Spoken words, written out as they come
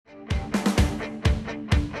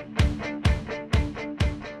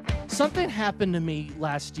something happened to me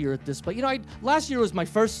last year at this place. You know, last year was my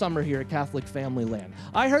first summer here at Catholic Familyland.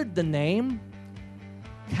 I heard the name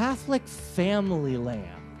Catholic Familyland.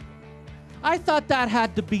 I thought that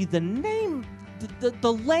had to be the name,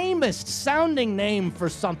 the lamest sounding name for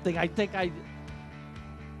something.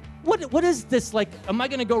 What is this, like, am I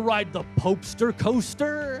gonna go ride the Popester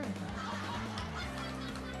coaster?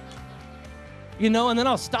 You know, and then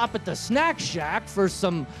I'll stop at the snack shack for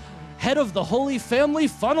some Head of the Holy Family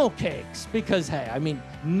funnel cakes. Because, hey, I mean,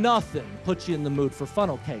 nothing puts you in the mood for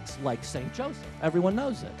funnel cakes like St. Joseph. Everyone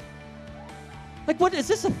knows it. Like, what, is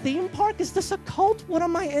this a theme park? Is this a cult? What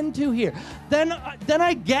am I into here? Then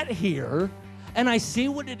I get here, and I see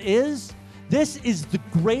what it is. This is the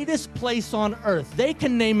greatest place on earth. They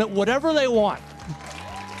can name it whatever they want.